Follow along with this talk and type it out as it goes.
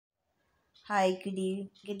Hi, good evening,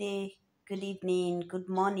 good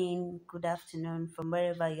morning, good afternoon from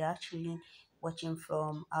wherever you're actually watching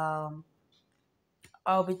from. I'll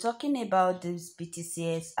be talking about this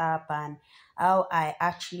BTCS app and how I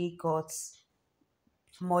actually got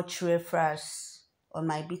much referrals on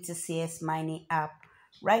my BTCS mining app.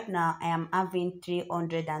 Right now, I am having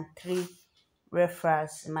 303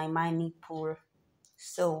 referrals in my mining pool.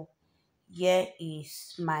 So, here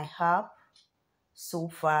is my app. So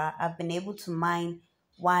far, I've been able to mine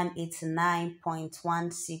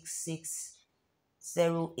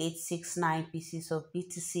 189.1660869 pieces of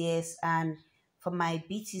BTCS, and for my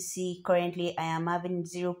BTC currently I am having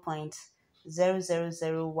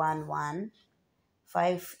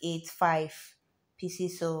 0.00011585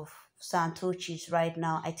 pieces of Santochis right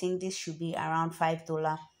now. I think this should be around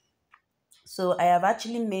 $5. So I have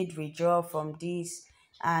actually made withdrawal from this,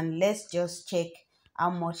 and let's just check how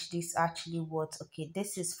much this actually worth. Okay,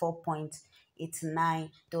 this is $4.89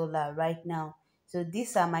 right now. So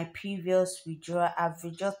these are my previous withdrawal. I've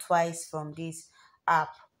withdrawn twice from this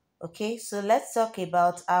app. Okay, so let's talk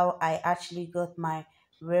about how I actually got my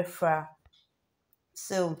referral.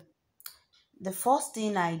 So the first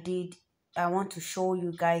thing I want to show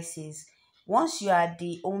you guys is, once you are at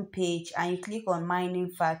the home page and you click on mining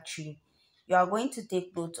factory, you are going to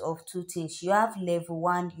take note of two things. You have level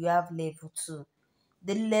 1, you have level 2.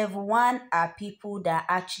 The level 1 are people that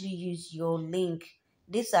actually use your link.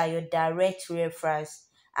 These are your direct referrals.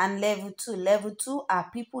 And level 2 are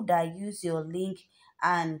people that use your link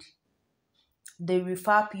and they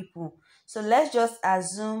refer people. So let's just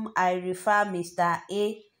assume I refer Mr.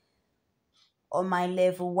 A on my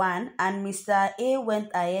level 1, and Mr. A went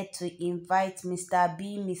ahead to invite Mr.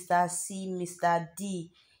 B, Mr. C, Mr.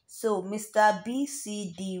 D. So Mr. B,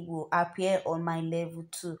 C, D will appear on my level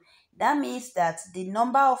 2. That means that the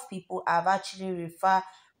number of people I've actually referred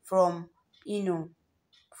from,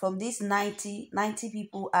 from these 90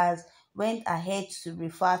 people has went ahead to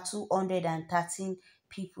refer 213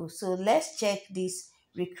 people. So let's check this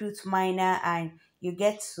recruit miner and you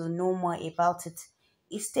get to know more about it.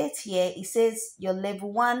 It states here, it says your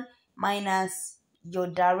level 1 miners, your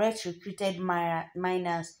direct recruited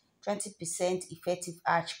miners, 20% effective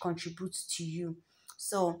arch contributes to you.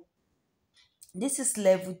 So this is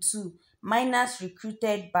level 2. Miners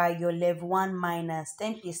recruited by your level 1 miners,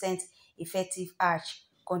 10% effective arch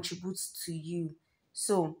contributes to you.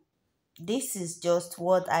 So this is just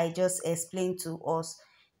what I just explained to us.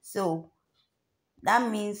 So that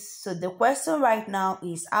means, so the question right now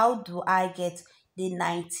is, how do I get the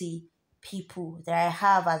 90 people that I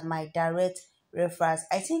have as my direct referrals?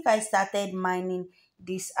 I think I started mining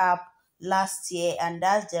this app last year, and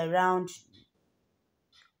that's around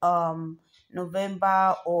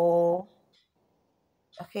November, or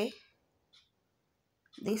okay,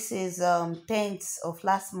 this is 10th of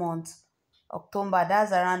last month, October.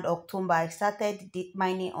 That's around October. I started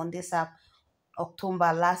mining on this app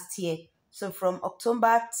October last year. So from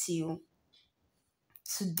October till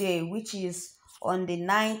today, which is on the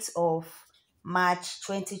 9th of March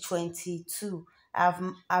 2022,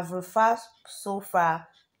 I've referred so far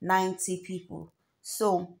 90 people.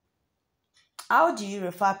 So how do you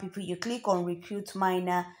refer people? You click on recruit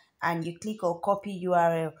miner and you click on copy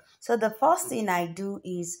URL. So the first thing I do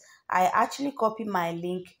is I actually copy my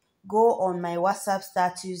link, go on my WhatsApp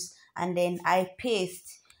status, and then I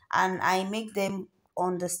paste and I make them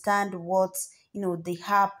understand what the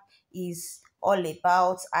app is all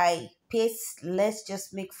about. I paste, let's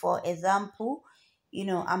just make for example,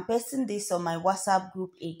 I'm pasting this on my WhatsApp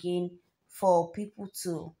group again for people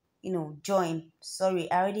to join. Sorry,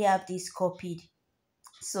 I already have this copied.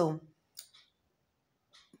 So,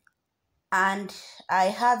 and I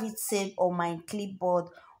have it saved on my clipboard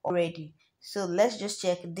already. So let's just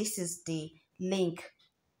check. This is the link.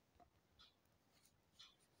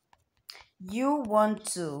 You want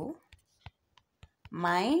to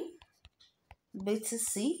mine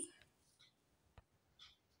BTC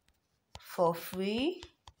for free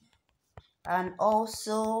and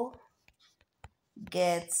also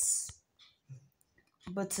get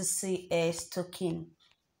BTCS token.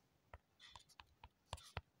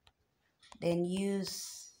 Then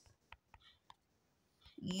use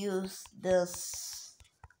this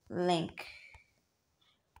link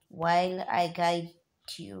while I guide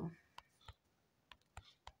you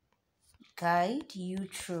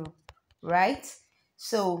through, right?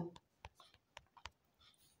 So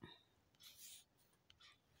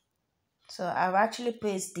I've actually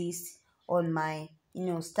pasted this on my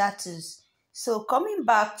status. So coming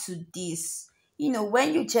back to this,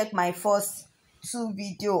 when you check my first two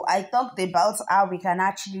video, I talked about how we can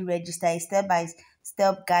actually register, a step by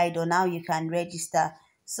step guide on how you can register.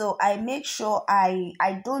 So I make sure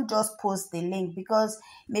I don't just post the link, because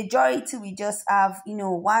majority we just have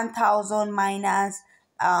 1,000 miners,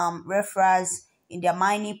 referrals in their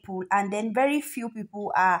mining pool, and then very few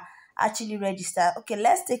people are actually registered. Okay,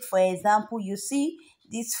 let's take for example, you see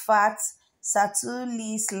this fat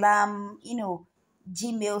Satuli Slam,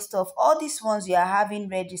 Gmail stuff, all these ones you are having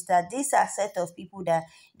registered. These are set of people that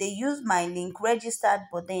they use my link, registered,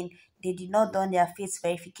 but then they did not done their face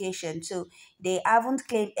verification. So they haven't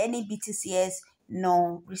claimed any BTCs,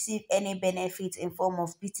 no receive any benefit in form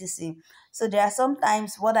of BTC. So there are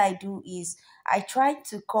sometimes what I do is I try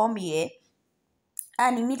to come here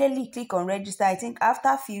and immediately click on register. I think after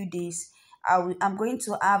a few days, I'm going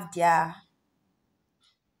to have their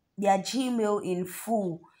Gmail in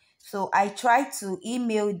full. So I tried to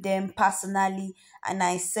email them personally and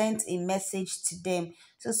I sent a message to them.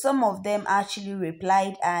 So some of them actually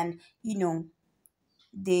replied, and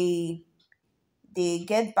they they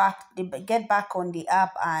get back on the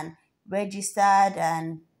app and registered,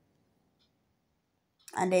 and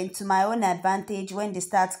then to my own advantage, when they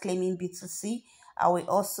start claiming B2C, I will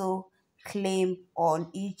also claim on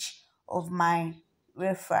each of my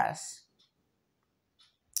referrals.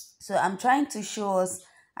 So I'm trying to show us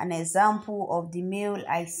an example of the mail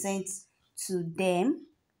I sent to them.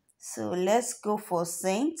 So let's go for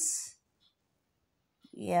sent.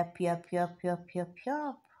 Yep.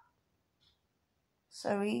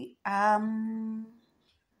 Sorry,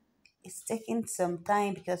 it's taking some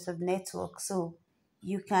time because of network. So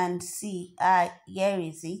you can see, here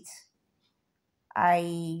is it.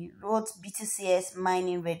 I wrote BTCS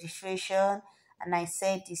mining registration, and I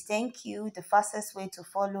said this: thank you. The fastest way to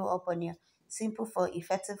follow up on your simple for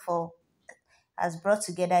effective for has brought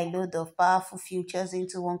together a load of powerful features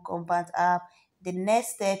into one compact app. The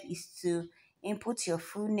next step is to input your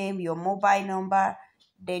full name, your mobile number,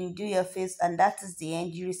 then do your face, and that is the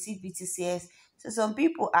end. You receive BTCS. So some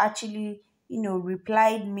people actually,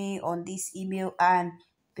 replied me on this email, and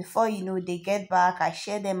before they get back, I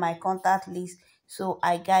share them my contact list, so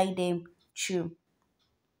I guide them through.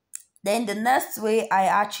 Then the next way I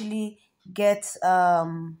actually get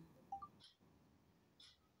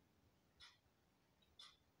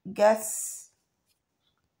gets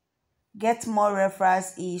get more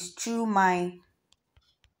referrals is through my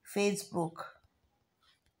Facebook.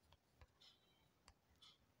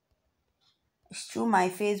 It's through my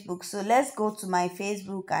Facebook. So let's go to my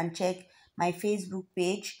Facebook and check my Facebook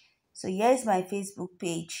page. So here's my Facebook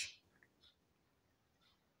page.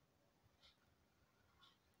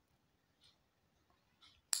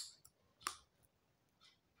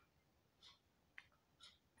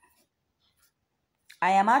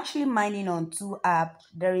 I am actually mining on two apps.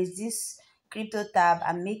 There is this crypto tab.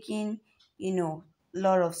 I'm making, a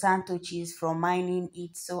lot of santochis from mining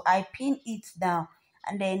it. So I pin it down,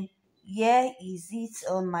 and then here is it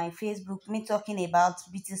on my Facebook. Me talking about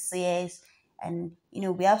BTCS, and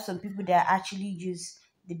we have some people that actually use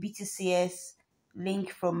the BTCS link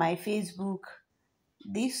from my Facebook.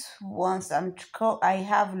 These ones I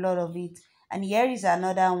have a lot of it, and here is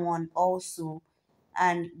another one also,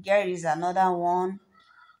 and here is another one.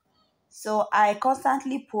 So I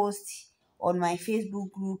constantly post on my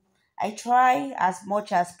Facebook group. I try as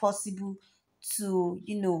much as possible to,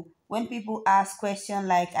 when people ask questions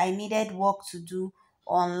like I needed work to do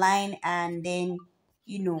online, and then,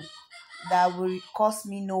 you know, that will cost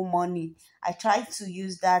me no money, I try to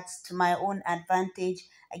use that to my own advantage.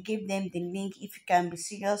 I give them the link. If you can be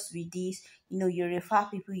serious with this, you refer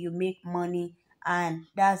people, you make money, and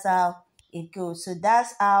that's how it goes. So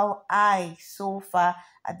that's how I so far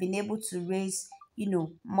have been able to raise,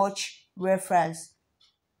 much referrals.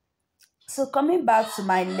 So coming back to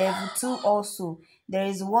my level two also, there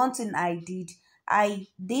is one thing I did. I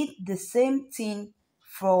did the same thing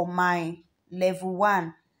for my level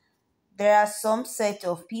one. There are some set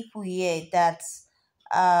of people here that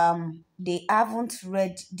they haven't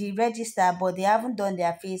read the register, but they haven't done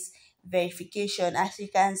their face verification, as you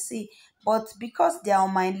can see. But because they are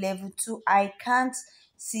on my level two, I can't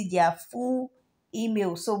see their full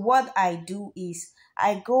email. So what I do is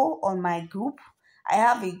I go on my group. I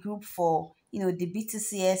have a group for the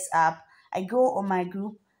BTCS app. I go on my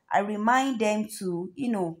group. I remind them to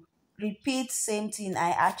repeat same thing I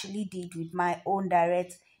actually did with my own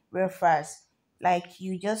direct referrals. Like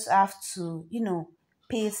you just have to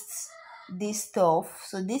paste this stuff.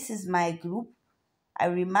 So this is my group. I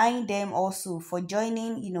remind them also for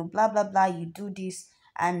joining, blah blah blah, you do this,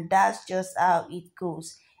 and that's just how it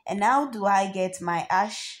goes. And how do I get my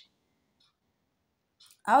ash?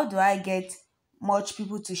 How do I get much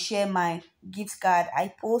people to share my gift card?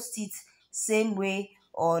 I post it Same way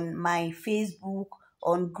on my Facebook,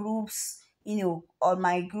 on groups, on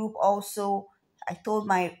my group also. I told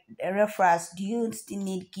my referrals, do you still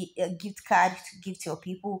need a gift card to give to your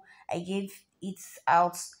people? I gave it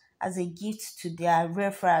out as a gift to their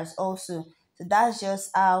referrals also. So that's just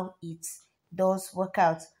how it does work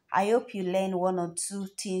out. I hope you learn one or two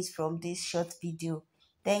things from this short video.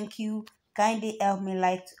 Thank you. Kindly help me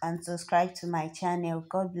like and subscribe to my channel.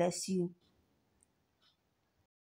 God bless you.